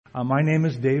My name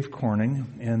is Dave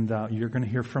Corning, and you're going to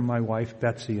hear from my wife,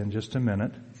 Betsy, in just a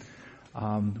minute.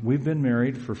 We've been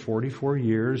married for 44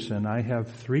 years, and I have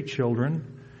 3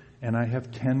 children, and I have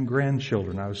 10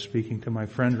 grandchildren. I was speaking to my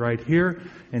friend right here,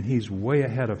 and he's way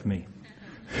ahead of me.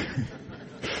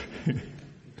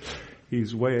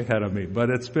 He's way ahead of me, but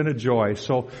it's been a joy.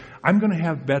 So I'm going to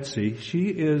have Betsy. She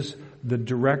is the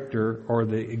director or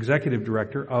the executive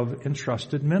director of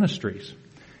Entrusted Ministries.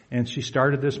 And she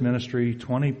started this ministry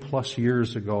 20 plus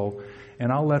years ago,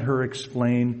 and I'll let her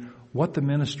explain what the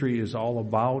ministry is all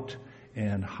about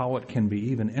and how it can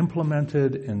be even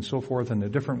implemented and so forth, and the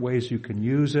different ways you can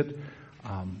use it.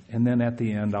 And then at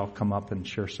the end, I'll come up and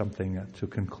share something to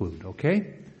conclude,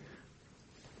 okay?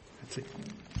 Let's see.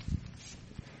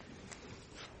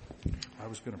 I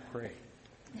was going to pray.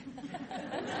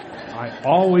 I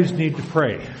always need to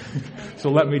pray. So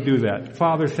let me do that.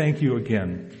 Father, thank you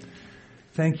again.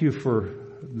 Thank you for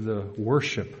the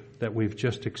worship that we've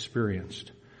just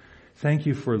experienced. Thank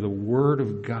you for the Word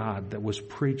of God that was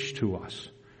preached to us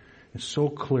and so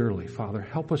clearly. Father,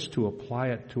 help us to apply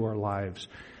it to our lives.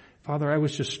 Father, I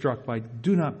was just struck by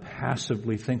do not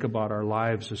passively think about our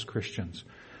lives as Christians.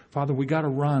 Father, we got to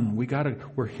run.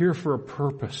 We're here for a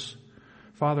purpose.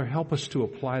 Father, help us to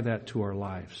apply that to our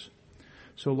lives.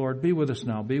 So, Lord, be with us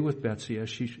now. Be with Betsy as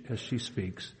she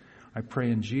speaks. I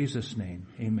pray in Jesus' name.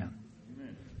 Amen.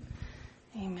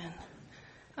 Amen.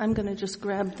 I'm going to just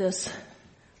grab this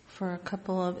for a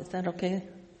couple of, is that okay?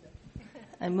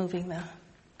 I'm moving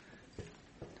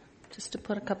just to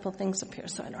put a couple of things up here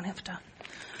so I don't have to.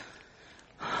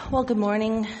 Well, good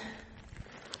morning.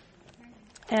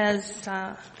 As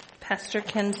Pastor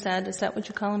Ken said, is that what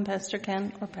you call him, Pastor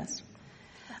Ken or Pastor?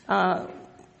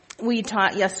 We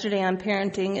taught yesterday on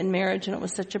parenting and marriage, and it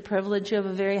was such a privilege. You have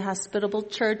a very hospitable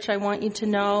church, I want you to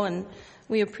know, and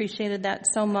we appreciated that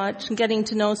so much. And getting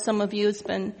to know some of you has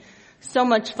been so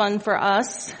much fun for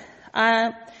us.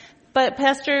 But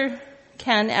Pastor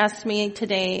Ken asked me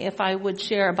today if I would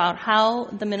share about how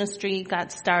the ministry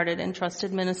got started,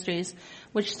 Entrusted Ministries,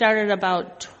 which started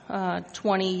about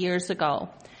 20 years ago.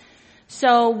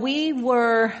 So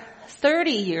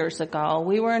 30 years ago,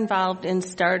 we were involved in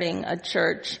starting a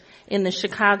church in the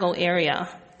Chicago area.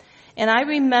 And I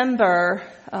remember,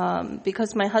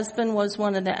 because my husband was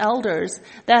one of the elders,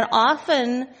 that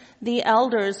often the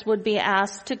elders would be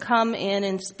asked to come in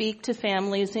and speak to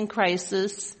families in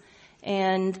crisis,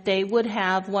 and they would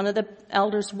have one of the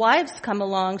elders' wives come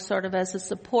along sort of as a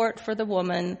support for the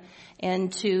woman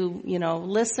and to,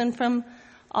 listen from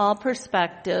all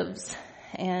perspectives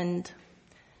and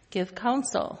give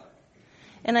counsel.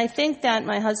 And I think that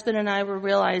my husband and I were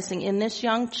realizing in this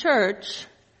young church,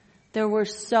 there were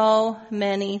so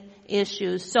many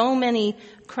issues, so many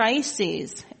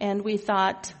crises, and we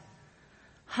thought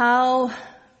how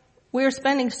we're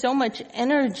spending so much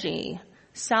energy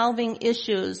solving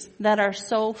issues that are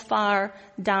so far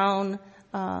down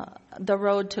the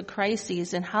road to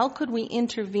crises, and how could we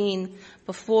intervene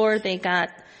before they got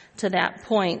to that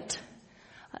point?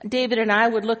 David and I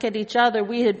would look at each other.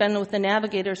 We had been with the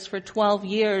Navigators for 12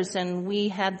 years, and we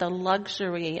had the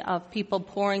luxury of people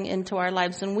pouring into our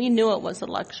lives, and we knew it was a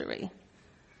luxury.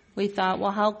 We thought,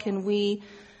 well, how can we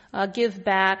give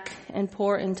back and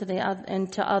pour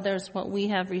into others what we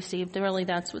have received? Really,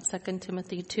 that's what 2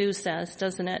 Timothy 2 says,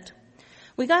 doesn't it?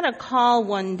 We got a call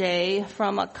one day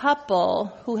from a couple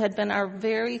who had been our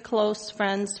very close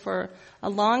friends for a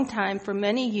long time, for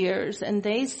many years, and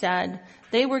they said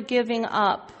they were giving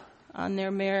up on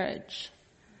their marriage.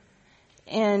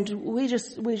 And we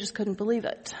just couldn't believe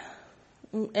it.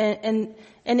 And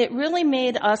it really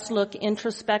made us look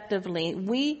introspectively.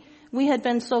 We had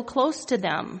been so close to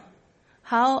them.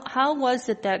 How was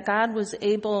it that God was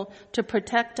able to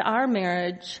protect our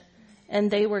marriage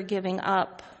and they were giving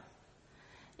up?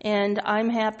 And I'm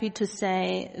happy to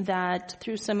say that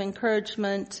through some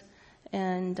encouragement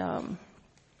and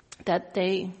that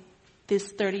this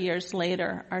 30 years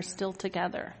later, are still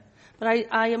together. But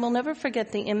I will never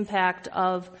forget the impact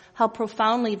of how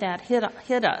profoundly that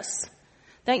hit us.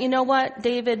 That, you know what,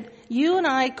 David, you and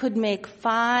I could make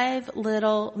 5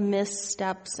 little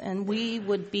missteps and we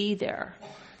would be there.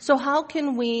 So how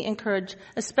can we encourage,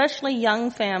 especially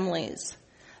young families,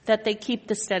 that they keep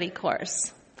the steady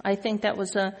course? I think that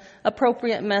was an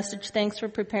appropriate message. Thanks for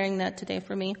preparing that today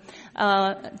for me.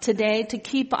 Today, to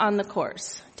keep on the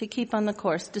course,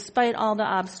 despite all the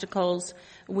obstacles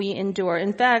we endure.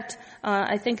 In fact,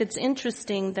 I think it's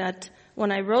interesting that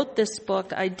when I wrote this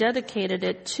book, I dedicated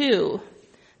it to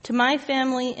my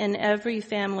family and every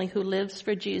family who lives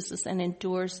for Jesus and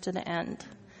endures to the end.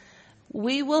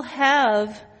 We will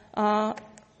have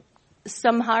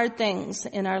some hard things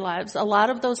in our lives. A lot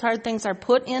of those hard things are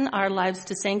put in our lives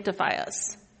to sanctify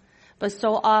us. But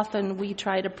so often we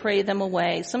try to pray them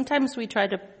away. Sometimes we try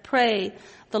to pray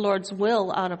the Lord's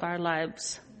will out of our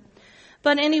lives.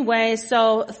 But anyway,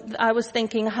 so I was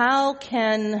thinking, how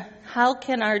can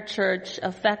our church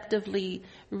effectively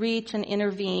reach and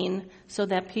intervene so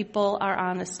that people are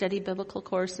on a steady biblical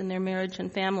course in their marriage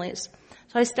and families?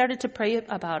 So I started to pray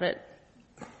about it.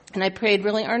 And I prayed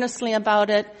really earnestly about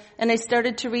it. And I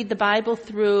started to read the Bible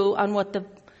through on what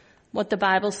the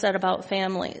Bible said about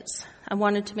families. I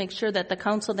wanted to make sure that the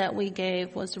counsel that we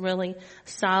gave was really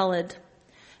solid.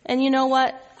 And you know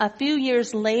what? A few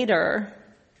years later,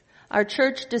 our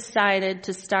church decided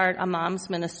to start a mom's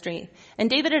ministry. And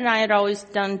David and I had always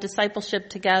done discipleship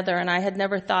together, and I had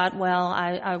never thought, well,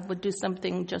 I would do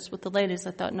something just with the ladies.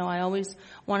 I thought, no, I always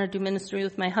want to do ministry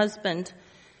with my husband.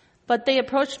 But they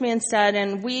approached me and said,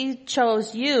 and we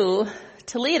chose you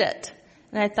to lead it.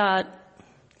 And I thought,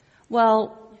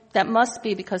 well, that must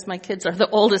be because my kids are the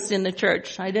oldest in the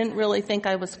church. I didn't really think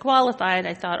I was qualified.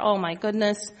 I thought, oh my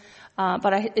goodness.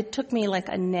 But it took me like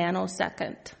a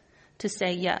nanosecond to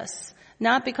say yes.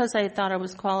 Not because I thought I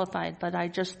was qualified, but I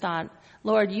just thought,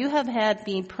 Lord, you have had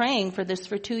me praying for this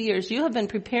for 2 years. You have been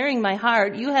preparing my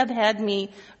heart. You have had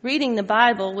me reading the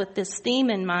Bible with this theme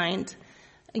in mind.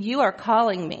 You are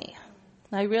calling me.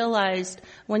 I realized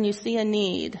when you see a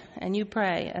need and you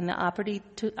pray and the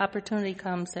opportunity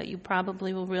comes that you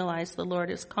probably will realize the Lord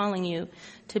is calling you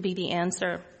to be the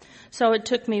answer. So it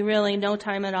took me really no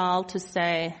time at all to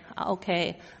say,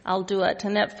 okay, I'll do it.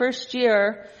 And that first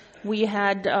year we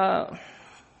had, I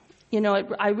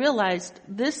realized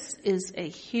this is a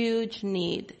huge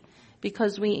need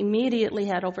because we immediately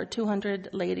had over 200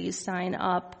 ladies sign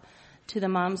up to the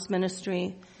Moms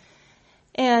Ministry.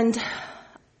 And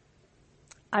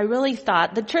I really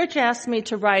thought, the church asked me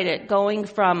to write it going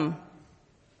from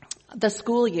the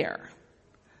school year.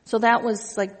 So that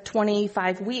was like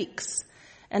 25 weeks.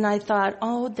 And I thought,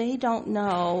 oh, they don't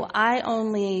know.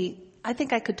 I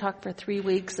think I could talk for 3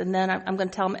 weeks and then I'm going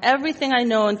to tell them everything I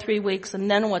know in 3 weeks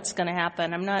and then what's going to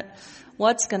happen. I'm not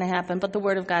what's going to happen, but the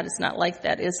Word of God is not like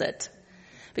that, is it?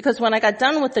 Because when I got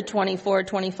done with the 24,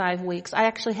 25 weeks, I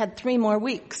actually had 3 more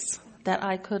weeks that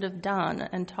I could have done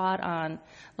and taught on.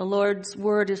 The Lord's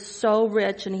Word is so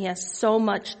rich and He has so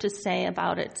much to say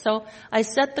about it. So I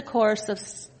set the course of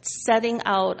setting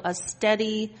out a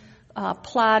steady,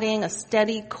 plotting a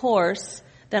steady course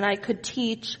that I could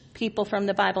teach people from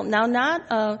the Bible. Now,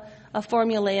 not a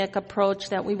formulaic approach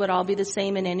that we would all be the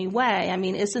same in any way. I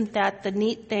mean, isn't that the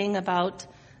neat thing about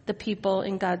the people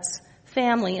in God's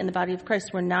family in the body of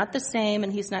Christ? We're not the same,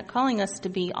 and He's not calling us to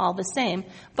be all the same.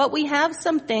 But we have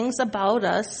some things about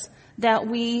us that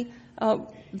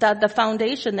that the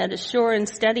foundation that is sure and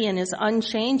steady and is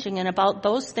unchanging, and about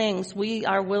those things we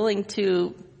are willing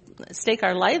to stake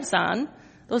our lives on.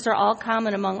 Those are all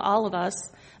common among all of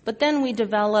us. But then we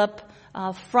develop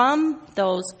from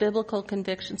those biblical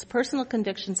convictions, personal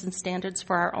convictions and standards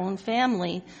for our own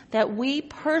family that we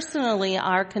personally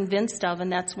are convinced of, and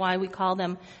that's why we call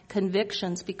them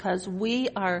convictions, because we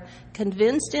are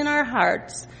convinced in our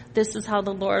hearts this is how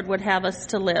the Lord would have us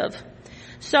to live.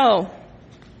 So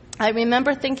I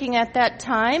remember thinking at that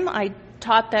time, I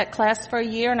taught that class for a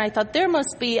year, and I thought there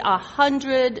must be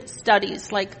 100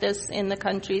 studies like this in the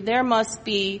country. There must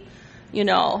be,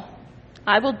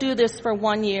 I will do this for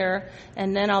 1 year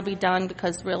and then I'll be done,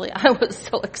 because really I was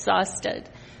so exhausted.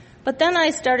 But then I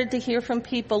started to hear from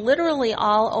people literally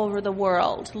all over the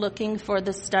world looking for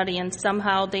the study, and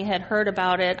somehow they had heard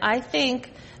about it. I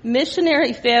think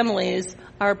missionary families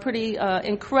are pretty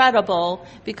incredible,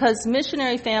 because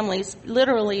missionary families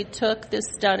literally took this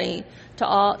study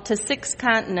to 6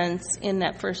 continents in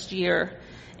that first year.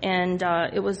 And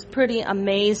it was pretty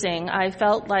amazing. I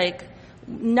felt like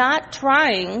not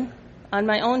trying on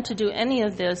my own to do any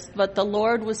of this, but the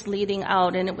Lord was leading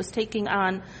out, and it was taking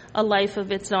on a life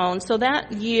of its own. So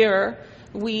that year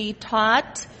we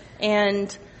taught,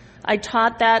 and I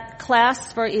taught that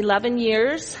class for 11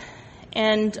 years,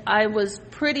 and I was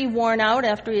pretty worn out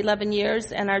after 11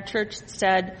 years, and our church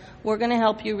said, we're going to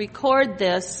help you record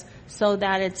this so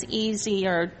that it's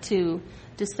easier to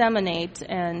disseminate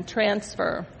and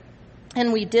transfer.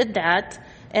 And we did that,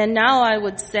 and now I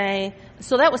would say,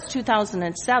 so that was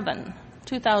 2007.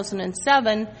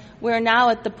 2007, we're now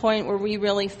at the point where we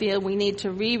really feel we need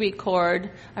to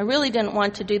re-record. I really didn't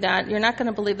want to do that. You're not going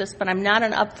to believe this, but I'm not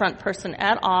an upfront person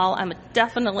at all. I'm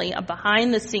definitely a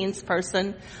behind-the-scenes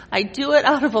person. I do it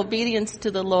out of obedience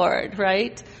to the Lord,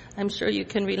 right? I'm sure you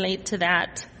can relate to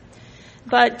that.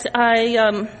 But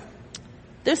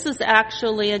This is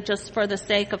actually, just for the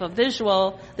sake of a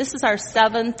visual, this is our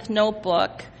 7th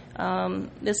notebook.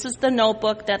 This is the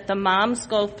notebook that the moms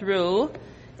go through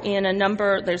in a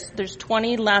number, there's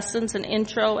 20 lessons, an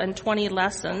intro and 20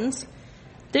 lessons.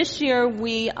 This year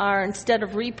we are, instead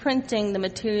of reprinting the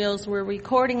materials, we're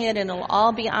recording it and it'll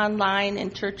all be online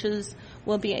and churches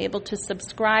will be able to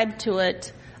subscribe to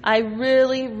it. I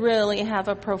really, really have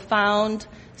a profound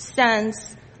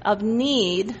sense of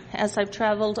need as I've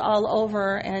traveled all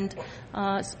over and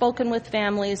spoken with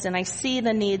families, and I see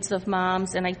the needs of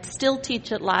moms, and I still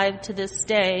teach it live to this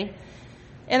day.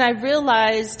 And I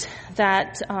realized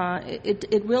that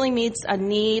it really meets a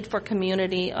need for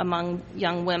community among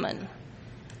young women.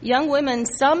 Young women,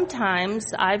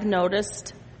 sometimes I've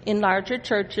noticed in larger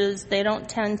churches, they don't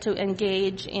tend to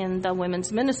engage in the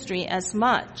women's ministry as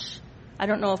much. I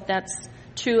don't know if that's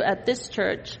true at this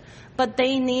church, but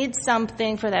they need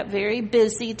something for that very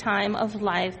busy time of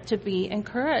life to be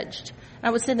encouraged. I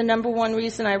would say the number one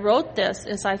reason I wrote this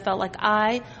is I felt like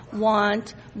I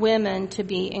want women to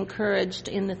be encouraged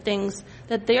in the things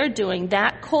that they're doing.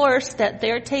 That course that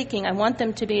they're taking, I want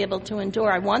them to be able to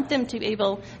endure. I want them to be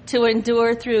able to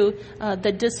endure through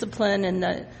the discipline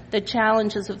and the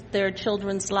challenges of their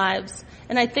children's lives.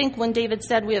 And I think when David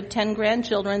said we have 10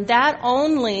 grandchildren, that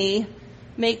only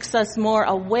makes us more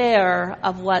aware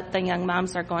of what the young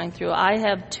moms are going through. I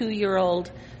have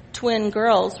 2-year-old twin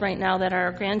girls right now that are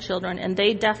our grandchildren, and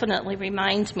they definitely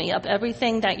remind me of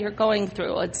everything that you're going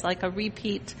through. It's like a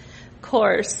repeat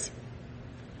course.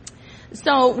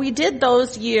 So we did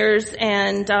those years,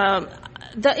 and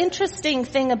the interesting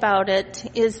thing about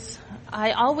it is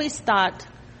I always thought,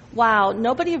 wow,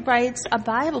 nobody writes a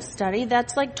Bible study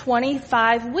that's like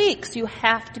 25 weeks. You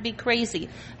have to be crazy.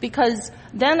 Because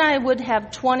then I would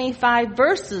have 25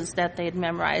 verses that they'd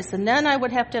memorize. And then I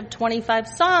would have to have 25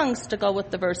 songs to go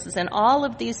with the verses. And all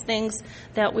of these things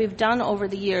that we've done over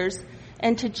the years.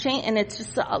 And to change, and it's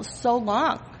just so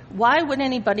long. Why would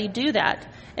anybody do that?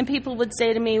 And people would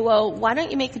say to me, well, why don't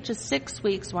you make it just 6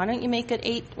 weeks? Why don't you make it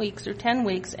 8 weeks or 10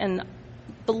 weeks? And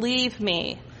believe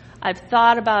me, I've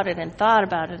thought about it and thought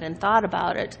about it and thought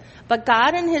about it. But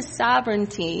God in His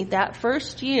sovereignty, that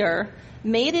first year,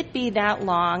 made it be that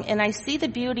long, and I see the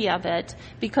beauty of it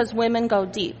because women go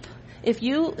deep. If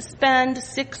you spend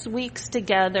 6 weeks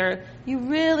together, you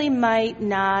really might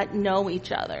not know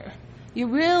each other. You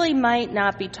really might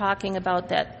not be talking about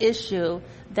that issue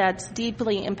that's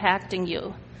deeply impacting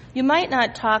you. You might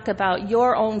not talk about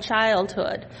your own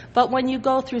childhood, but when you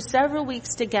go through several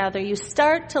weeks together, you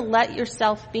start to let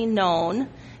yourself be known,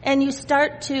 and you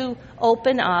start to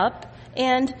open up,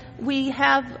 and we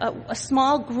have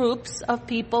small groups of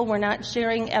people. We're not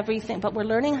sharing everything, but we're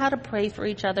learning how to pray for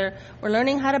each other. We're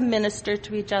learning how to minister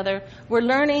to each other. We're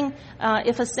learning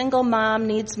if a single mom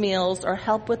needs meals or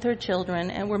help with her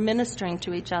children, and we're ministering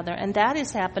to each other, and that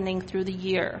is happening through the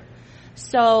year.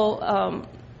 So,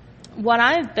 what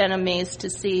I've been amazed to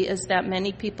see is that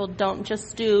many people don't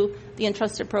just do the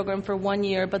Entrusted program for 1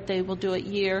 year, but they will do it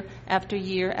year after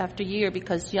year after year,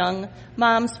 because young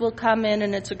moms will come in,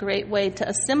 and it's a great way to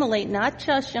assimilate not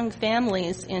just young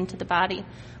families into the body,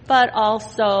 but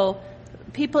also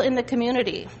people in the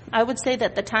community. I would say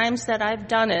that the times that I've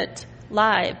done it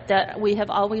live, that we have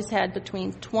always had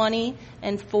between 20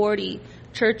 and 40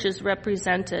 churches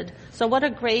represented. So what a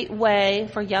great way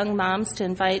for young moms to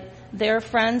invite their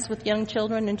friends with young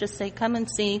children and just say, come and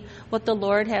see what the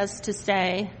Lord has to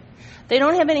say. They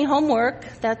don't have any homework.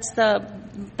 That's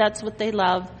what they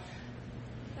love.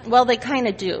 Well, they kind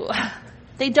of do.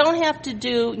 They don't have to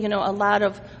do, a lot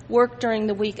of work during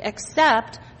the week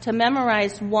except to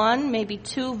memorize 1, maybe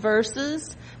 2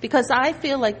 verses, because I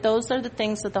feel like those are the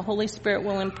things that the Holy Spirit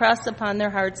will impress upon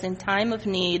their hearts in time of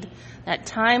need, that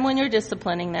time when you're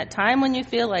disciplining, that time when you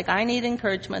feel like I need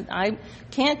encouragement, I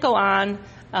can't go on,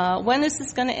 when is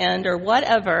this going to end, or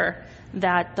whatever,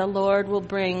 that the Lord will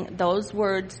bring those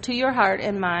words to your heart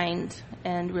and mind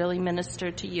and really minister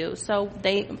to you. So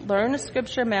they learn a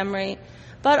scripture memory,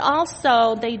 but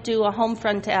also they do a home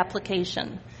front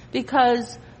application,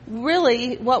 because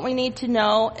really what we need to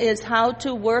know is how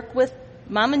to work with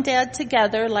mom and dad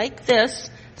together like this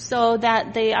so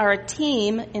that they are a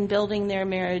team in building their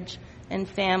marriage and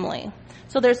family.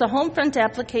 So there's a home front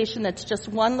application that's just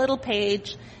 1 little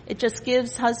page. It just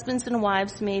gives husbands and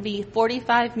wives maybe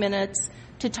 45 minutes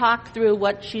to talk through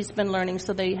what she's been learning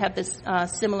so they have this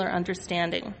similar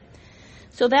understanding.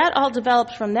 So that all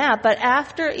developed from that. But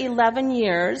after 11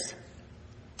 years,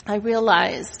 I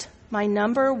realized my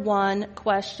number one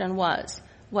question was,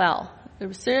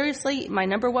 seriously, my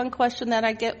number one question that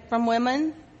I get from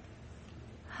women,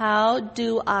 how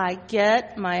do I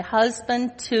get my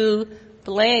husband to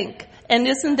blank? And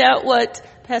isn't that what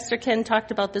Pastor Ken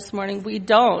talked about this morning? We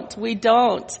don't.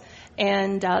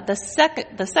 And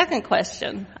the second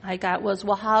question I got was,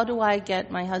 well, how do I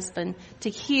get my husband to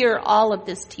hear all of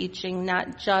this teaching,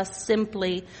 not just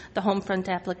simply the Homefront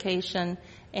application?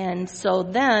 And so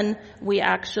then we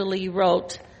actually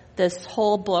wrote this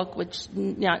whole book, which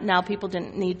now people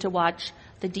didn't need to watch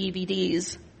the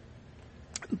DVDs.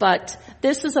 But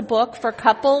this is a book for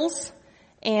couples,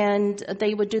 and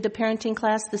they would do the parenting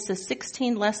class. This is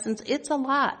 16 lessons. It's a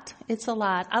lot.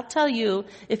 I'll tell you,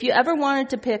 if you ever wanted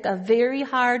to pick a very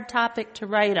hard topic to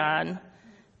write on,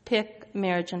 pick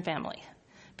marriage and family.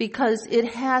 Because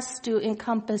it has to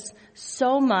encompass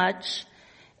so much,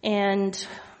 and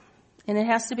it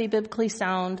has to be biblically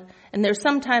sound. And there's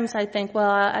sometimes I think, well,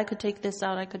 I could take this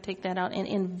out, I could take that out, and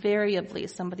invariably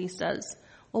somebody says,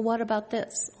 well, what about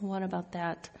this? What about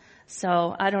that?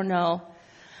 So, I don't know.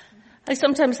 I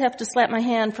sometimes have to slap my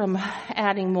hand from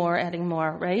adding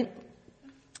more, right?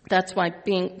 That's why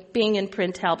being in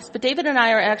print helps. But David and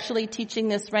I are actually teaching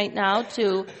this right now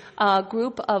to a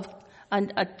group of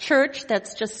a church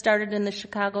that's just started in the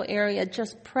Chicago area.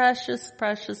 Just precious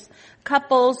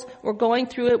couples. We're going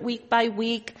through it week by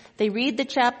week. They read the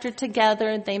chapter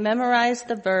together. They memorize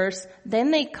the verse.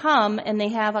 Then they come and they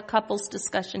have a couples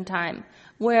discussion time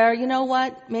where, you know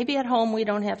what, maybe at home we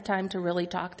don't have time to really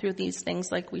talk through these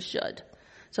things like we should.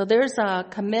 So there's a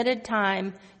committed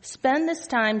time. Spend this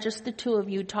time, just the two of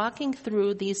you, talking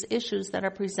through these issues that are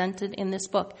presented in this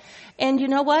book. And you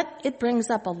know what? It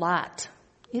brings up a lot.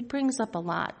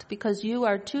 Because you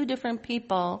are two different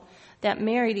people that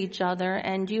married each other,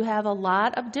 and you have a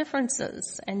lot of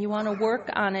differences, and you want to work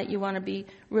on it. You want to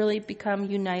really become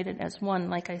united as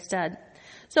one, like I said.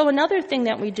 So another thing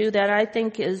that we do that I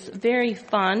think is very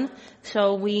fun,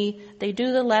 so they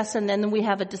do the lesson, then we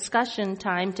have a discussion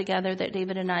time together that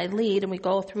David and I lead, and we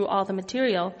go through all the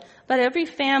material. But every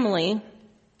family,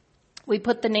 we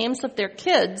put the names of their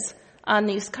kids on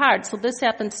these cards. So this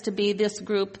happens to be this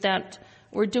group that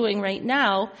we're doing right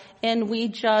now, and we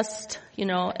just,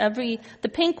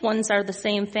 the pink ones are the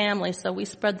same family, so we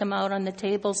spread them out on the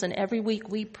tables, and every week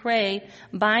we pray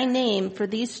by name for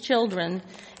these children,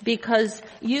 because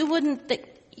you wouldn't think,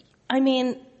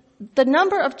 the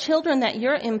number of children that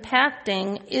you're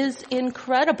impacting is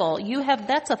incredible.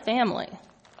 That's a family.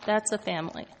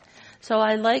 So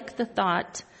I like the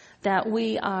thought that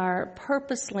we are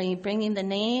purposely bringing the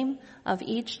name of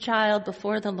each child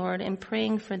before the Lord and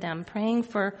praying for them, praying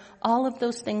for all of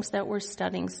those things that we're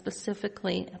studying,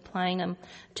 specifically applying them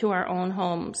to our own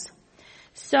homes.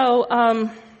 So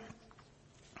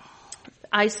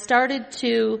I started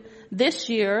to, this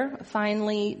year,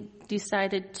 finally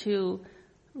decided to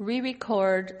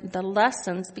re-record the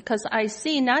lessons, because I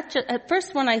see at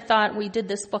first when I thought we did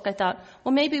this book, I thought,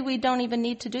 well, maybe we don't even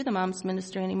need to do the mom's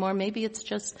ministry anymore. Maybe it's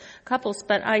just couples.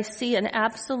 But I see an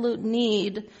absolute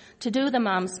need to do the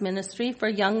mom's ministry for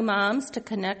young moms to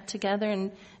connect together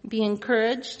and be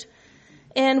encouraged.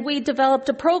 And we developed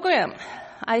a program.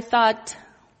 I thought,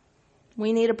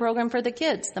 we need a program for the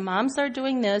kids. The moms are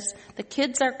doing this. The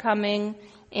kids are coming.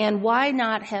 And why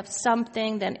not have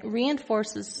something that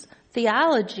reinforces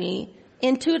theology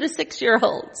in 2 to 6 year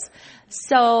olds?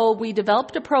 So we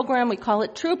developed a program. We call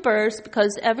it Troopers,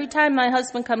 because every time my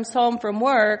husband comes home from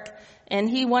work and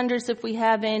he wonders if we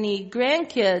have any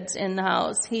grandkids in the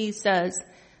house, he says,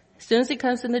 as soon as he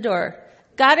comes in the door,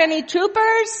 got any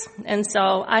troopers? And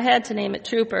so I had to name it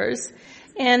Troopers.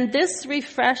 And this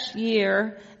refresh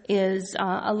year is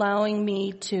allowing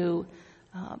me to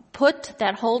put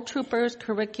that whole Troopers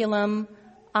curriculum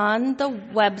on the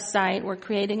website. We're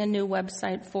creating a new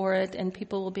website for it, and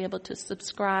people will be able to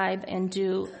subscribe and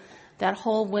do that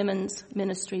whole women's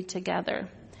ministry together.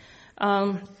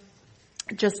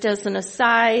 Just as an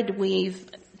aside, we've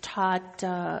had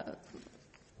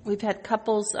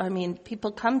couples,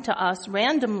 people come to us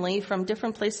randomly from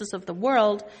different places of the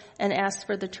world and ask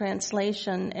for the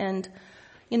translation. And,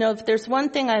 if there's one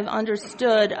thing I've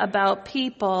understood about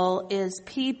people is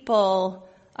people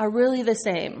are really the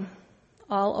same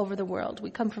all over the world.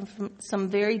 We come from some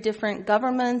very different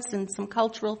governments and some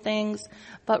cultural things,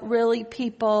 but really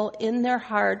people in their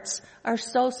hearts are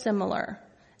so similar,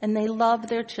 and they love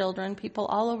their children. People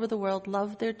all over the world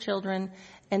love their children,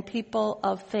 and people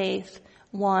of faith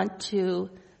want to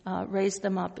raise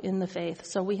them up in the faith.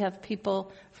 So we have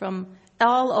people from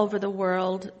all over the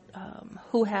world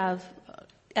who have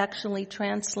actually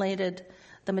translated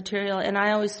the material, and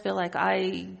I always feel like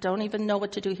I don't even know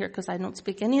what to do here because I don't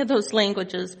speak any of those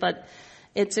languages, but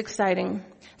it's exciting.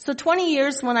 So 20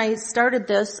 years when I started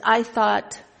this, I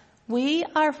thought, we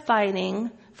are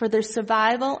fighting for the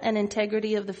survival and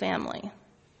integrity of the family.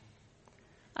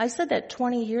 I said that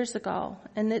 20 years ago,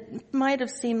 and it might have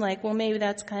seemed like, well, maybe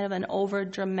that's kind of an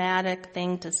over-dramatic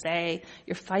thing to say.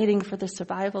 You're fighting for the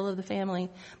survival of the family.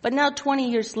 But now 20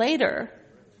 years later,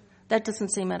 that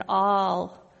doesn't seem at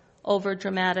all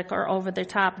over-dramatic or over the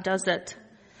top, does it?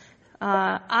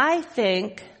 I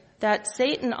think that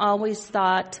Satan always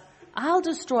thought, I'll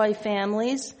destroy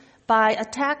families by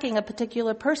attacking a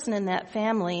particular person in that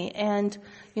family, and,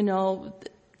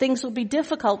 things will be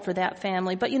difficult for that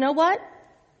family. But you know what?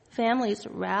 Families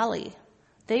rally.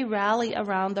 They rally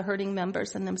around the hurting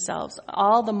members in themselves.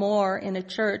 All the more in a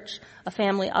church, a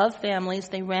family of families,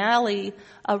 they rally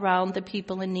around the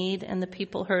people in need and the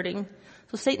people hurting.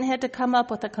 So Satan had to come up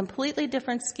with a completely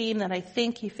different scheme that I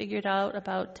think he figured out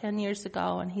about 10 years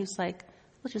ago. And he's like,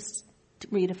 we'll just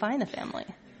redefine the family.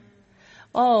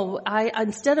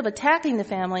 Instead of attacking the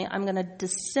family, I'm going to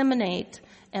disseminate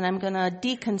and I'm going to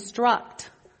deconstruct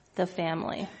the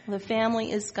family. The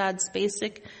family is God's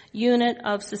basic unit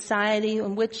of society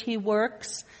in which he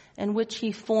works, in which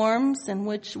he forms, in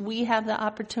which we have the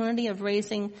opportunity of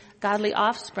raising godly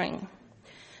offspring.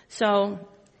 So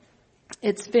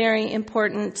it's very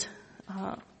important.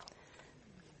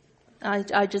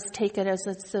 I just take it as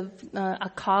it's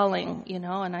a calling,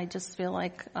 and I just feel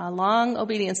like long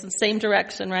obedience in the same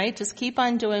direction, right? Just keep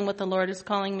on doing what the Lord is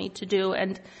calling me to do.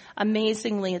 And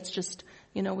amazingly, it's just,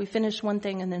 we finish one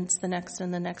thing and then it's the next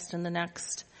and the next and the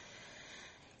next.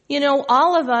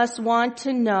 All of us want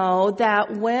to know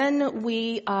that when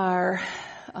we are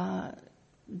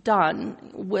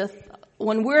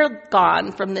when we're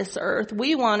gone from this earth,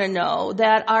 we want to know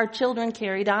that our children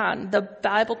carried on. The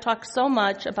Bible talks so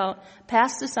much about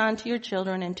pass this on to your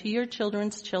children and to your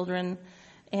children's children.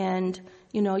 And,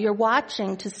 you're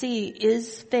watching to see,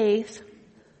 is faith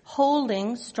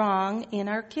holding strong in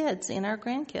our kids, in our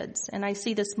grandkids? And I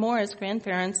see this more as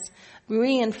grandparents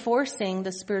reinforcing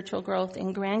the spiritual growth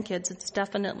in grandkids. It's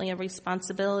definitely a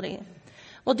responsibility.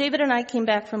 Well, David and I came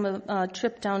back from a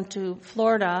trip down to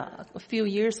Florida a few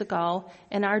years ago,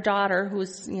 and our daughter,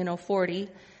 who's 40,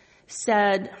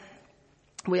 said,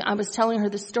 I was telling her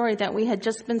the story that we had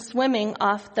just been swimming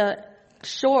off the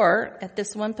shore at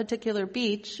this one particular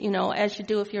beach, as you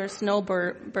do if you're a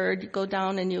snowbird, you go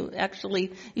down and you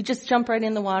just jump right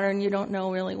in the water and you don't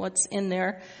know really what's in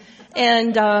there.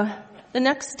 And the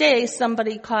next day,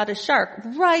 somebody caught a shark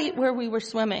right where we were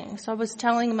swimming. So I was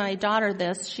telling my daughter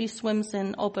this. She swims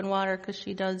in open water because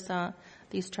she does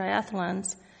these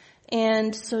triathlons.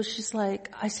 And so she's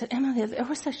like, I said, Emily, there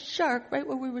was a shark right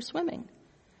where we were swimming.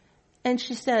 And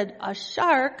she said, a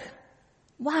shark?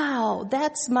 Wow,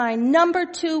 that's my number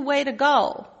 2 way to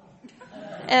go.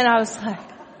 And I was like,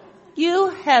 you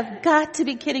have got to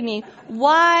be kidding me.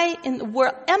 Why in the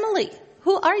world? Emily,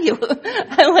 who are you?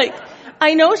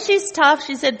 I know she's tough,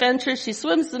 she's adventurous, she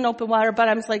swims in open water, but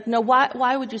I was like, no,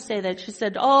 why would you say that? She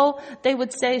said, they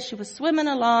would say she was swimming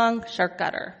along, shark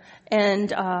got her.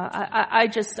 And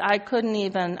I couldn't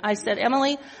even. I said,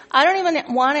 Emily, I don't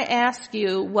even want to ask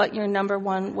you what your number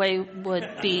 1 way would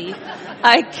be.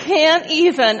 I can't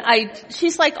even.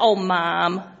 She's like, oh,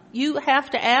 Mom, you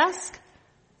have to ask?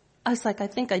 I was like, I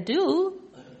think I do.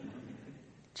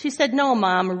 She said, no,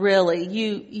 Mom, really,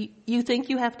 you think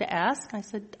you have to ask? I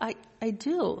said, I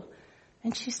do.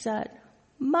 And she said,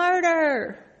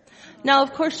 martyr. Now,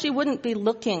 of course, she wouldn't be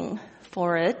looking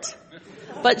for it,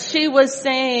 but she was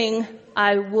saying,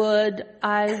 I would,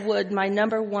 my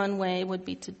number 1 way would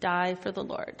be to die for the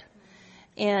Lord.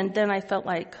 And then I felt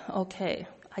like, okay,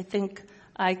 I think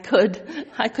I could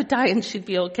die and she'd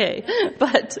be okay.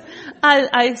 But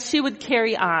she would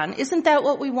carry on. Isn't that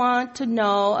what we want to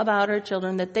know about our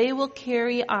children? That they will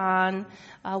carry on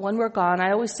when we're gone.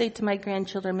 I always say to my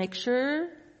grandchildren, make sure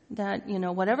that,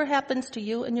 whatever happens to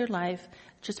you in your life,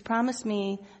 just promise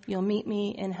me you'll meet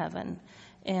me in heaven.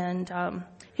 And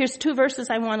here's 2 verses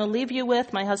I want to leave you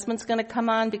with. My husband's going to come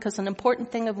on because an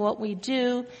important thing of what we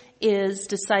do is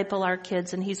disciple our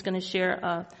kids, and he's going to share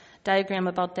a diagram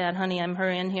about that. Honey, I'm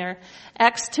hurrying here.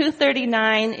 Acts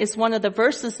 2:39 is one of the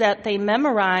verses that they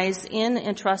memorize in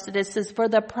Entrusted. It says, for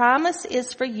the promise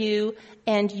is for you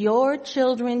and your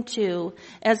children too,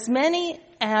 as many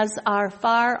as are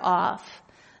far off,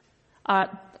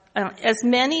 as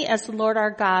many as the Lord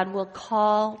our God will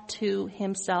call to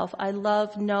himself. I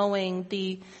love knowing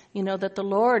that the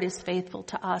Lord is faithful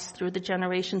to us through the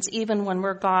generations, even when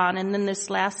we're gone. And then this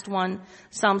last one,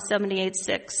 Psalm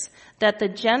 78:6, that the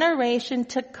generation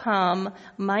to come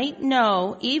might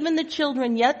know, even the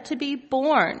children yet to be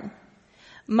born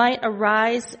might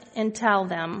arise and tell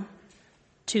them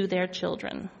to their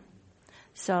children.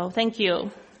 So thank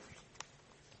you.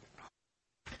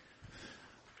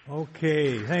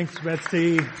 Okay, thanks,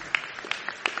 Betsy.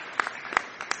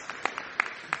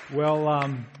 Well,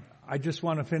 I just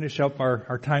want to finish up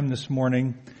our time this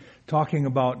morning talking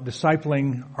about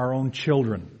discipling our own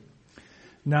children.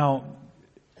 Now,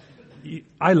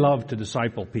 I love to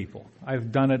disciple people.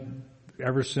 I've done it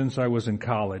ever since I was in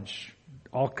college.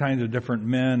 All kinds of different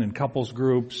men and couples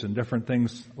groups and different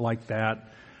things like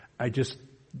that. I just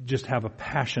have a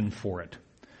passion for it.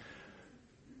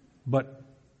 But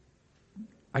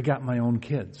I got my own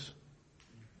kids.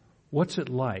 What's it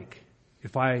like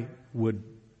if I would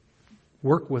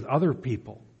work with other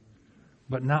people,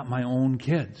 but not my own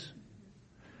kids?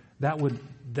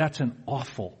 That's an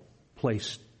awful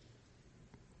place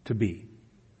to be,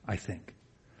 I think.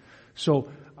 So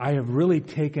I have really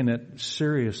taken it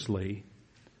seriously,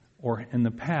 or in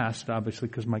the past, obviously,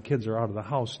 because my kids are out of the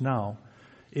house now,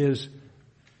 is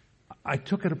I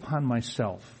took it upon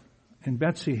myself. And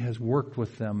Betsy has worked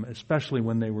with them, especially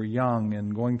when they were young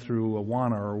and going through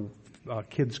Awana or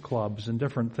kids clubs and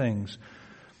different things.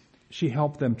 She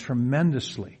helped them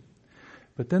tremendously.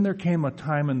 But then there came a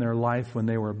time in their life when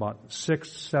they were about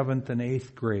 6th, 7th, and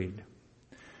 8th grade.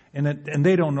 And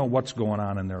they don't know what's going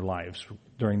on in their lives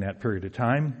during that period of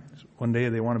time. One day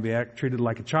they want to be treated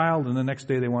like a child, and the next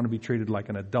day they want to be treated like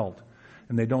an adult.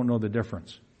 And they don't know the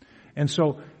difference. And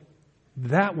so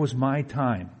that was my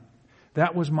time.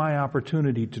 That was my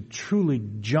opportunity to truly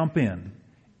jump in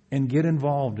and get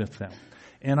involved with them.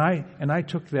 And I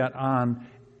took that on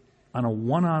a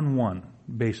one-on-one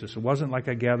basis. It wasn't like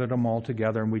I gathered them all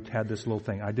together and we had this little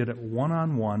thing. I did it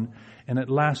one-on-one, and it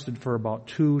lasted for about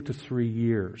 2 to 3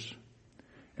 years.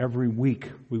 Every week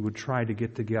we would try to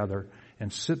get together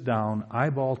and sit down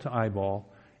eyeball to eyeball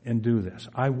and do this.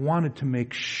 I wanted to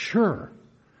make sure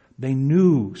they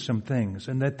knew some things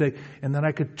and that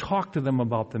I could talk to them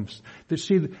about them.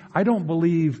 See, I don't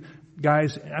believe,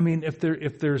 guys, I mean, if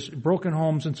there's broken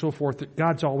homes and so forth,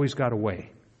 God's always got a way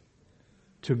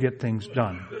to get things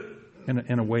done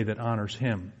in a way that honors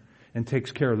Him and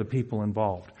takes care of the people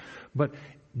involved. But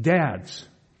dads,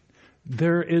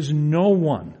 there is no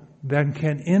one that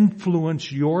can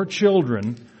influence your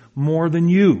children more than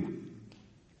you.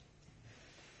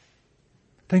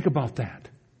 Think about that.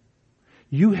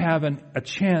 You have a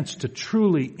chance to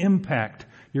truly impact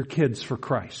your kids for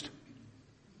Christ.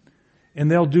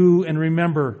 And they'll do and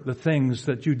remember the things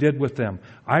that you did with them.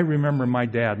 I remember my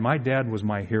dad. My dad was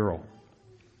my hero.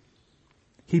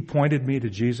 He pointed me to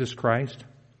Jesus Christ.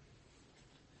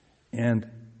 And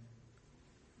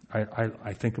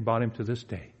I think about him to this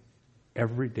day.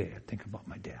 Every day I think about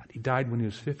my dad. He died when he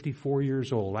was 54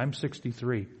 years old. I'm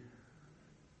 63.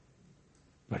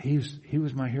 But he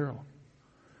was my hero.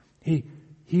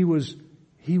 He was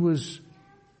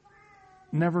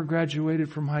never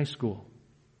graduated from high school.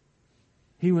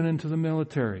 He went into the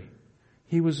military.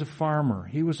 He was a farmer.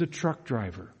 He was a truck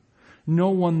driver.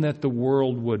 No one that the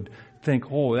world would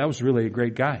think, oh, that was really a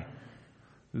great guy.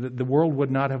 The world would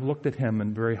not have looked at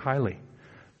him very highly.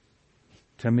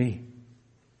 To me,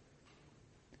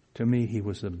 he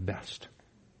was the best.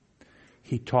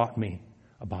 He taught me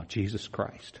about Jesus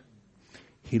Christ.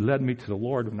 He led me to the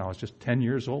Lord when I was just 10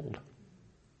 years old.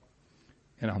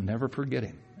 And I'll never forget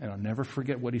him. And I'll never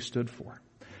forget what he stood for.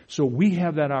 So we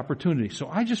have that opportunity. So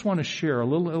I just want to share a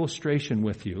little illustration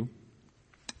with you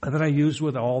that I use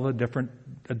with all the different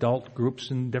adult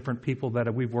groups and different people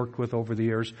that we've worked with over the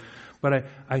years. But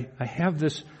I have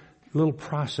this little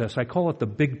process. I call it the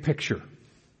big picture.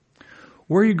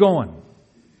 Where are you going?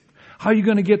 How are you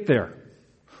going to get there?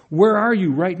 Where are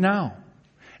you right now?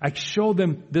 I show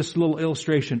them this little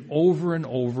illustration over and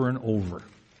over and over.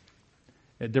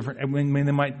 At different, I mean,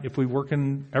 they might, if we work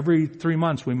in every 3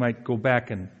 months, we might go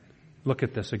back and look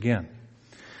at this again.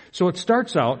 So it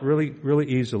starts out really,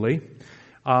 really easily.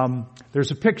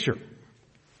 There's a picture,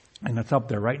 and it's up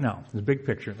there right now. There's a big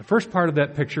picture. The first part of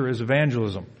that picture is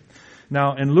evangelism.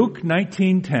 Now, in Luke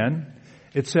 19:10,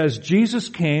 it says, Jesus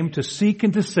came to seek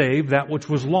and to save that which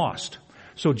was lost.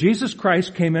 So Jesus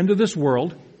Christ came into this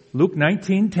world, Luke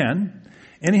 19:10,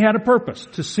 and he had a purpose,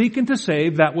 to seek and to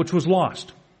save that which was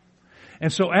lost.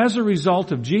 And so as a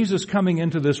result of Jesus coming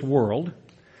into this world,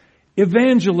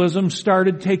 evangelism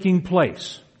started taking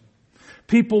place.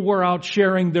 People were out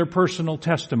sharing their personal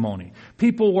testimony.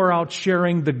 People were out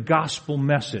sharing the gospel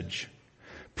message.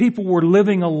 People were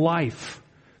living a life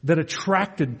that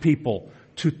attracted people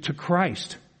to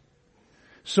Christ.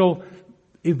 So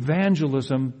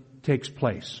evangelism takes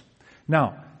place.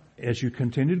 Now, as you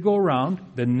continue to go around,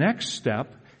 the next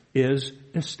step is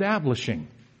establishing.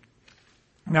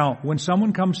 Now, when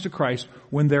someone comes to Christ,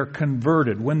 when they're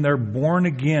converted, when they're born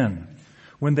again,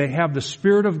 when they have the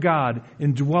Spirit of God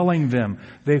indwelling them,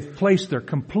 they've placed their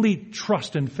complete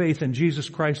trust and faith in Jesus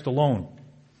Christ alone.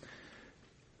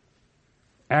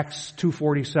 Acts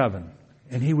 2:47.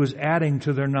 And he was adding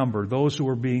to their number those who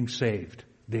were being saved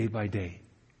day by day.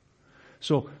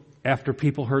 So after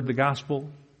people heard the gospel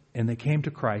and they came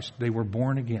to Christ, they were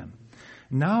born again.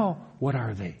 Now, what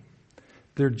are they?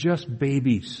 They're just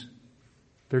babies.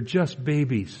 They're just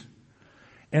babies.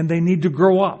 And they need to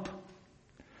grow up.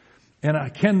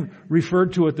 And Ken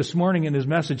referred to it this morning in his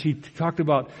message. He talked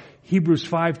about Hebrews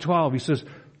 5:12. He says,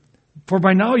 for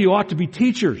by now you ought to be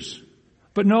teachers.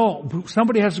 But no,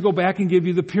 somebody has to go back and give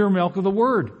you the pure milk of the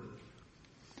Word.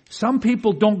 Some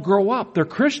people don't grow up. They're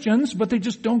Christians, but they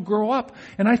just don't grow up.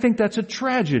 And I think that's a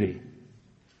tragedy,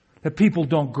 that people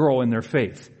don't grow in their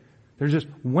faith. They're just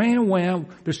wham, wham.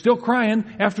 They're still crying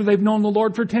after they've known the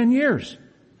Lord for 10 years.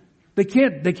 They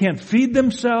can't feed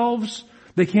themselves.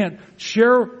 They can't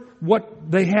share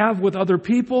what they have with other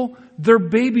people. They're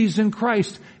babies in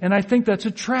Christ. And I think that's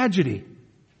a tragedy.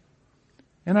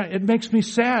 And it makes me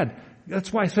sad.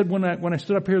 That's why I said when I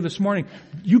stood up here this morning,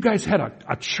 you guys had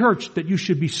a church that you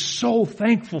should be so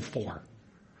thankful for.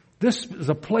 This is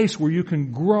a place where you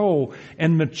can grow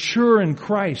and mature in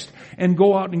Christ and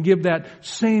go out and give that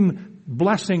same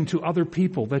blessing to other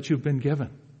people that you've been given.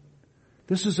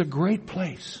 This is a great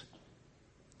place.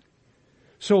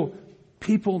 So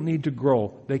people need to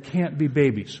grow. They can't be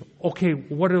babies. Okay,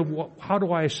 how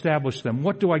do I establish them?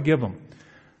 What do I give them?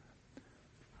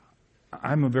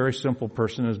 I'm a very simple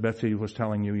person, as Betsy was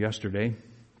telling you yesterday.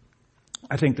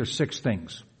 I think there's 6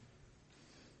 things.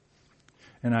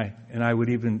 And I would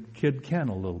even kid Ken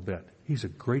a little bit. He's a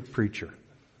great preacher.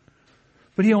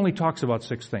 But he only talks about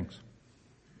 6 things.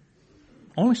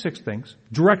 Only 6 things,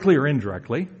 directly or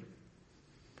indirectly.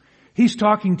 He's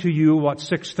talking to you about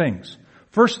 6 things.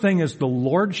 First thing is the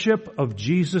lordship of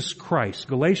Jesus Christ.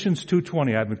 Galatians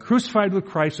 2:20. I've been crucified with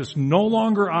Christ. It's no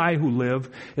longer I who live.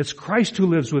 It's Christ who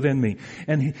lives within me.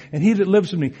 And he that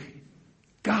lives in me.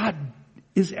 God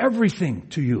is everything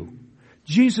to you.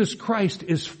 Jesus Christ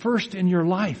is first in your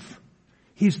life.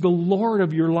 He's the Lord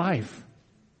of your life.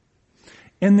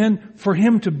 And then for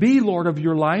Him to be Lord of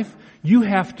your life, you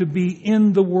have to be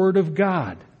in the Word of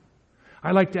God.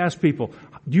 I like to ask people,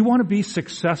 do you want to be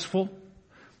successful?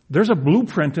 There's a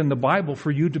blueprint in the Bible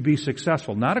for you to be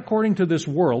successful, not according to this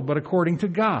world, but according to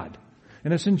God.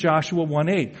 And it's in Joshua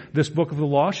 1:8. This book of the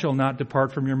law shall not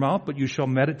depart from your mouth, but you shall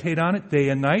meditate on it day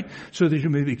and night, so that you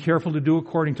may be careful to do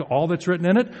according to all that's written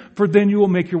in it, for then you will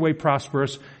make your way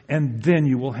prosperous, and then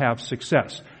you will have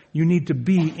success. You need to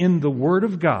be in the Word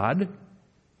of God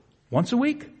once a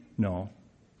week? No.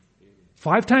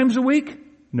 5 times a week?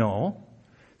 No.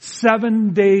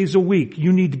 7 days a week.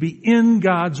 You need to be in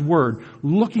God's Word,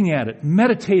 looking at it,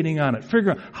 meditating on it,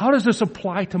 figuring out, how does this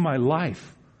apply to my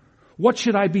life? What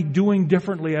should I be doing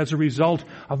differently as a result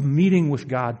of meeting with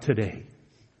God today?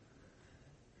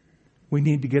 We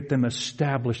need to get them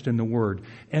established in the Word.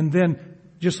 And then,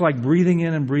 just like breathing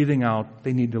in and breathing out,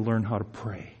 they need to learn how to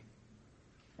pray.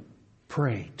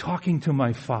 Pray. Talking to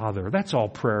my Father. That's all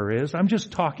prayer is. I'm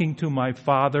just talking to my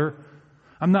Father.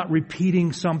 I'm not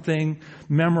repeating something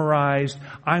memorized.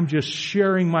 I'm just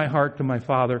sharing my heart to my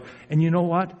Father. And you know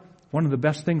what? One of the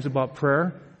best things about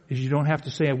prayer is you don't have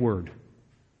to say a word.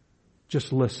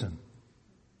 Just listen.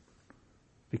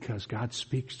 Because God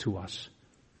speaks to us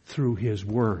through His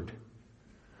Word.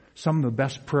 Some of the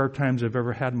best prayer times I've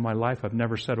ever had in my life, I've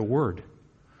never said a word.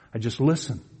 I just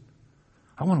listen.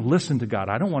 I want to listen to God.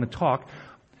 I don't want to talk.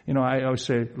 You know, I always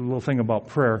say a little thing about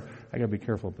prayer. I got to be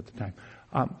careful about the time.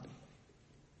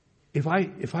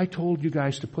 If I told you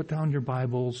guys to put down your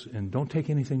Bibles and don't take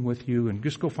anything with you and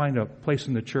just go find a place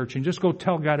in the church and just go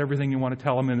tell God everything you want to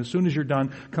tell Him, and as soon as you're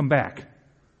done, come back.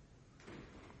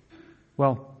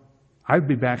 Well, I'd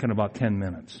be back in about 10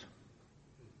 minutes.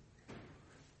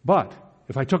 But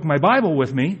if I took my Bible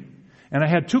with me and I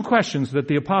had 2 questions that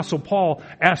the Apostle Paul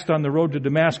asked on the road to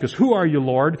Damascus, who are you,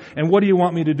 Lord, and what do you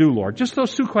want me to do, Lord? Just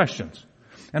those 2 questions.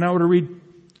 And I were to read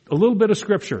a little bit of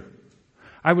Scripture.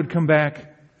 I would come back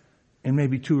in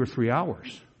maybe 2 or 3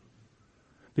 hours.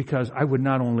 Because I would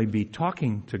not only be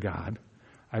talking to God,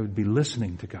 I would be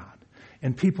listening to God.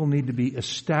 And people need to be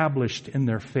established in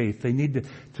their faith. They need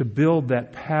to build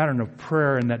that pattern of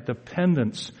prayer and that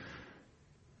dependence.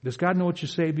 Does God know what you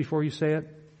say before you say it?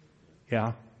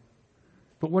 Yeah.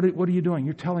 But what are you doing?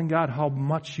 You're telling God how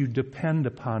much you depend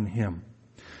upon Him.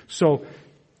 So,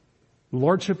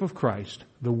 Lordship of Christ,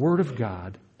 the Word of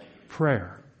God,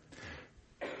 prayer.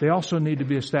 They also need to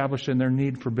be established in their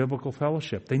need for biblical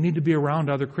fellowship. They need to be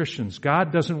around other Christians.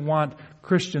 God doesn't want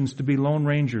Christians to be lone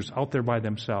rangers out there by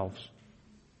themselves.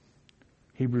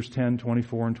 Hebrews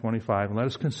 10:24 and 25. And let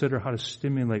us consider how to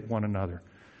stimulate one another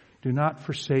Do not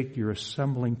forsake your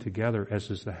assembling together, as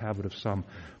is the habit of some,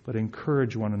 but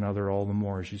encourage one another all the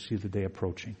more as you see the day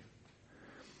approaching.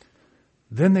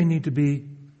 Then they need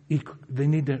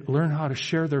to learn how to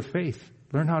share their faith,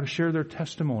 learn how to share their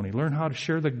testimony, learn how to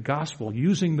share the gospel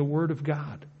using the Word of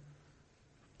God.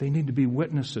 They need to be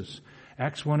witnesses.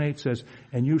 Acts 1:8 says,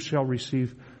 and you shall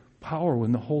receive power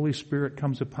when the Holy Spirit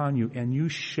comes upon you, and you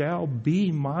shall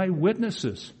be my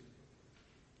witnesses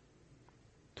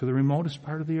to the remotest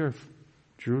part of the earth,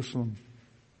 Jerusalem,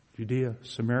 Judea,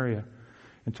 Samaria,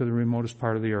 and to the remotest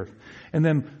part of the earth. And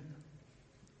then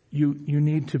you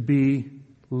need to be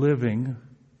living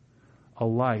a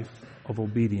life of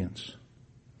obedience.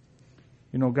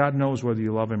 You know, God knows whether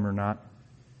you love Him or not.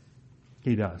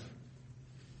 He does.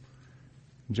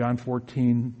 In John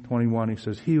 14:21, He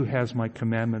says, he who has my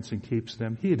commandments and keeps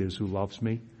them, he it is who loves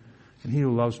me. And he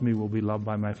who loves me will be loved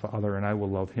by my Father, and I will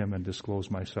love him and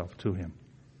disclose myself to him.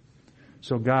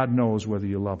 So God knows whether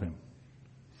you love Him.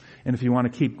 And if you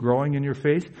want to keep growing in your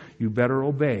faith, you better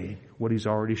obey what He's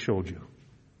already showed you,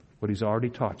 what He's already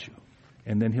taught you.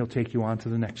 And then He'll take you on to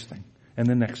the next thing, and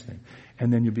the next thing.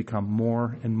 And then you become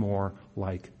more and more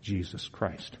like Jesus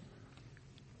Christ.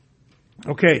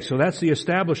 Okay, so that's the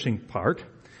establishing part.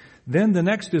 Then the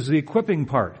next is the equipping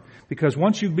part. Because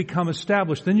once you become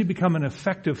established, then you become an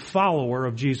effective follower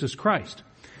of Jesus Christ.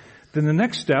 Then the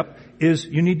next step is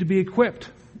you need to be equipped.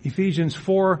 Ephesians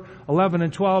 4:11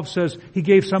 and 12 says He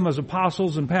gave some as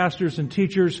apostles and pastors and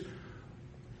teachers.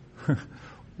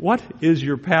 What is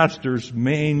your pastor's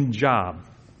main job?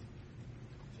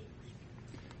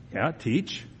 Yeah,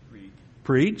 teach,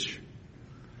 preach,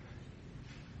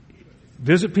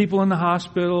 visit people in the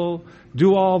hospital,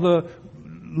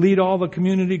 lead all the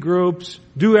community groups,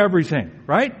 do everything,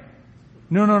 right?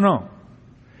 No.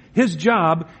 His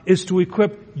job is to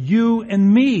equip you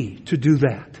and me to do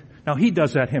that. Now, He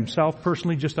does that Himself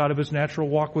personally just out of His natural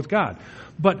walk with God.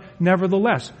 But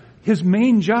nevertheless, His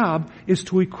main job is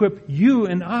to equip you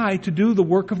and I to do the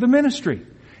work of the ministry.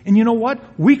 And you know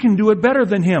what? We can do it better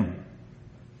than Him.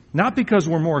 Not because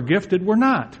we're more gifted, we're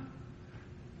not.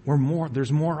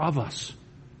 There's more of us.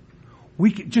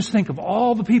 Just think of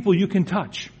all the people you can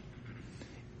touch.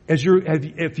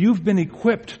 If you've been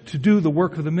equipped to do the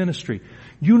work of the ministry,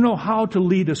 you know how to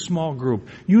lead a small group.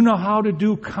 You know how to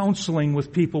do counseling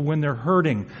with people when they're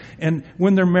hurting and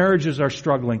when their marriages are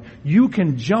struggling. You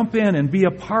can jump in and be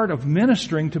a part of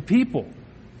ministering to people.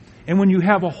 And when you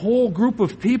have a whole group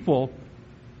of people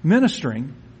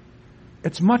ministering,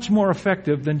 it's much more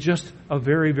effective than just a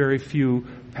very, very few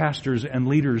pastors and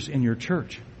leaders in your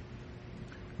church.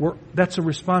 That's a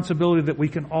responsibility that we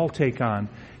can all take on,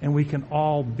 and we can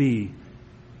all be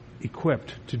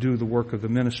equipped to do the work of the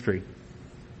ministry.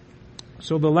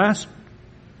 So the last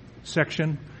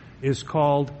section is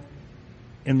called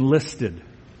enlisted.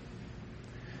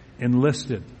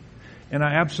 Enlisted. And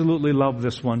I absolutely love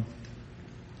this one.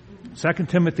 2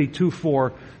 Timothy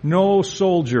 2:4, no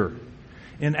soldier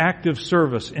in active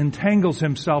service entangles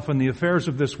himself in the affairs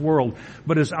of this world,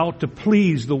 but is out to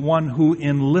please the one who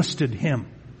enlisted him.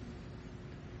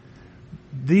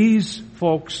 These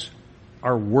folks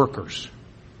are workers.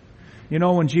 You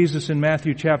know, when Jesus in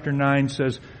Matthew chapter 9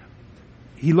 says,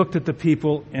 He looked at the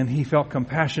people and He felt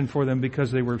compassion for them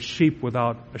because they were sheep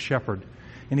without a shepherd.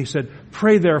 And He said,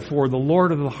 pray therefore the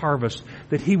Lord of the harvest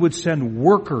that He would send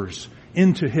workers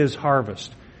into His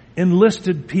harvest.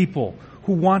 Enlisted people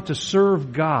who want to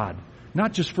serve God,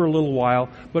 not just for a little while,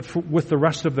 but with the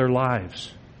rest of their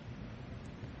lives.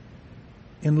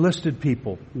 Enlisted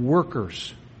people,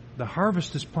 workers. The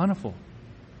harvest is plentiful,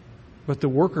 but the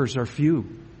workers are few.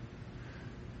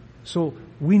 So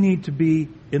we need to be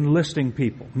enlisting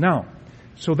people. Now,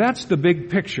 so that's the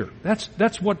big picture.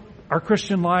 That's what our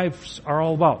Christian lives are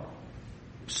all about.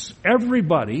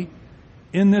 Everybody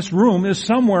in this room is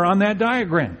somewhere on that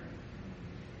diagram.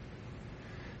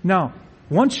 Now,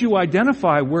 once you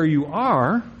identify where you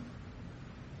are,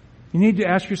 you need to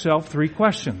ask yourself 3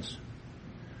 questions.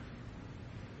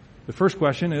 The first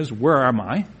question is, where am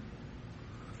I?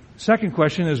 Second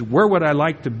question is, where would I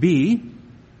like to be?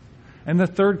 And the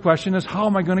third question is, how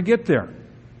am I going to get there?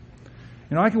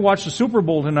 You know, I can watch the Super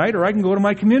Bowl tonight, or I can go to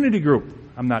my community group.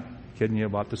 I'm not kidding you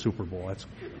about the Super Bowl.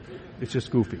 It's just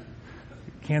goofy.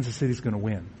 Kansas City's going to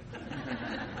win.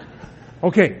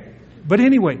 Okay. But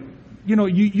anyway, you know,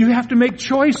 you have to make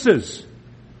choices.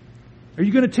 Are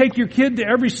you going to take your kid to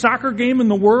every soccer game in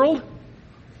the world?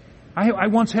 I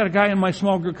once had a guy in my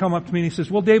small group come up to me and he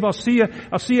says, well, Dave, I'll see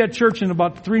you at church in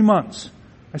about 3 months.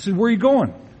 I said, where are you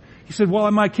going? He said, well,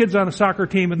 my kid's on a soccer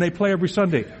team and they play every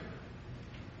Sunday.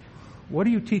 What are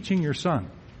you teaching your son?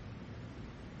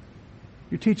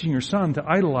 You're teaching your son to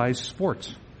idolize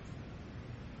sports.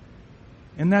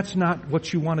 And that's not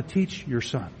what you want to teach your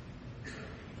son.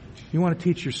 You want to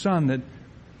teach your son that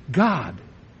God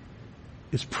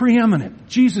is preeminent.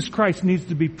 Jesus Christ needs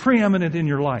to be preeminent in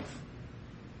your life.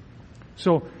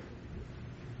 So,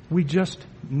 we just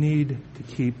need to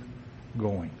keep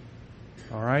going.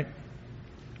 All right?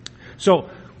 So,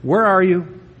 where are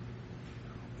you?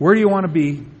 Where do you want to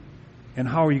be? And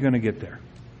how are you going to get there?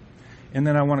 And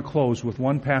then I want to close with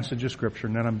one passage of Scripture,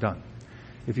 and then I'm done.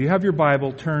 If you have your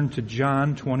Bible, turn to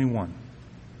John 21.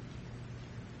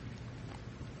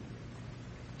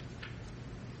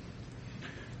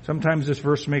 Sometimes this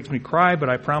verse makes me cry, but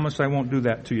I promise I won't do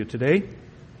that to you today.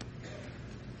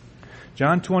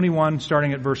 John 21,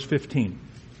 starting at verse 15.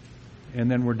 And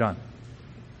then we're done.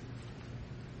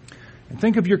 And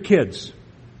think of your kids.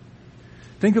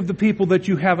 Think of the people that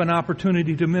you have an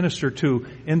opportunity to minister to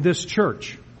in this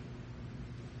church.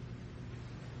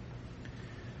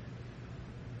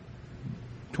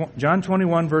 John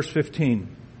 21, verse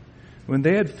 15. When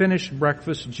they had finished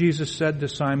breakfast, Jesus said to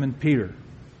Simon Peter,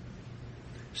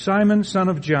 Simon, son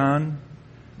of John,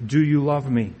 do you love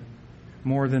me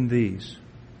more than these?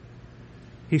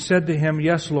 He said to him,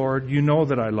 Yes, Lord, you know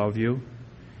that I love you.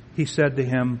 He said to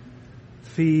him,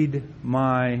 Feed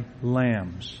my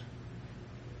lambs.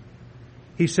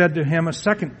 He said to him a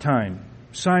second time,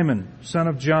 Simon, son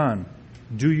of John,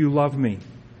 do you love me?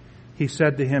 He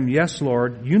said to him, Yes,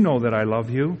 Lord, you know that I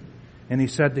love you. And he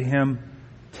said to him,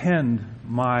 Tend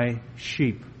my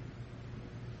sheep.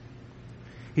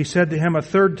 He said to him a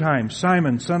third time,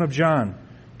 Simon, son of John,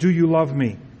 do you love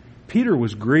me? Peter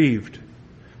was grieved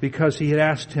because he had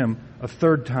asked him a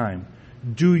third time,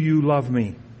 Do you love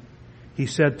me? He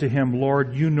said to him,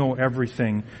 Lord, you know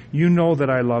everything. You know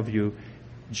that I love you.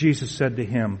 Jesus said to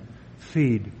him,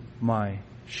 Feed my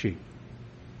sheep.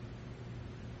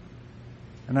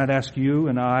 And I'd ask you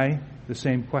and I the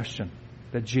same question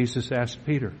that Jesus asked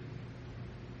Peter.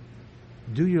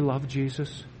 Do you love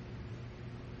Jesus?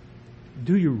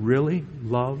 Do you really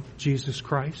love Jesus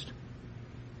Christ?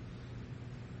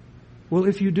 Well,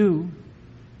 if you do,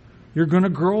 you're going to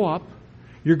grow up.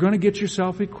 You're going to get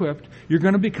yourself equipped. You're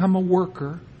going to become a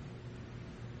worker.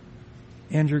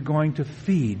 And you're going to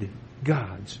feed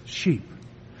God's sheep.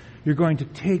 You're going to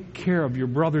take care of your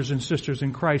brothers and sisters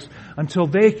in Christ until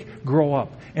they grow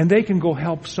up and they can go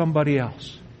help somebody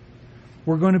else.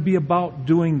 We're going to be about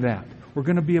doing that. We're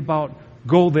going to be about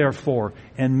go therefore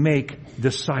and make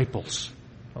disciples.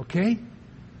 Okay?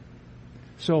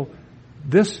 So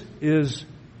this is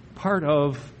part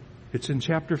of, it's in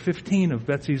chapter 15 of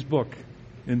Betsy's book,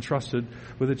 Entrusted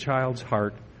with a Child's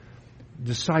Heart.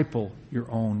 Disciple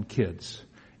your own kids.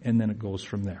 And then it goes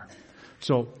from there.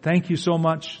 So thank you so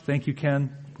much. Thank you,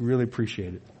 Ken. Really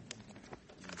appreciate it.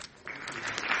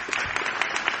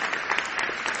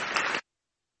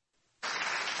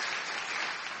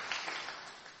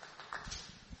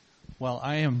 Well,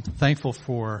 I am thankful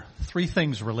for three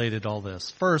things related to all this.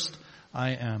 First,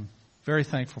 I am very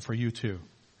thankful for you too.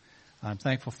 I'm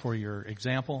thankful for your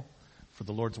example, for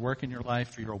the Lord's work in your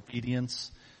life, for your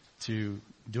obedience to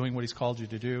doing what He's called you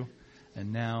to do,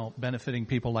 and now benefiting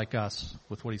people like us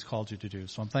with what He's called you to do.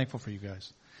 So I'm thankful for you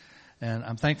guys. And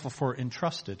I'm thankful for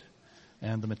Entrusted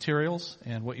and the materials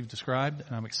and what you've described.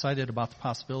 And I'm excited about the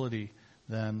possibility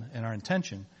then and our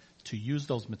intention to use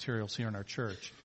those materials here in our church.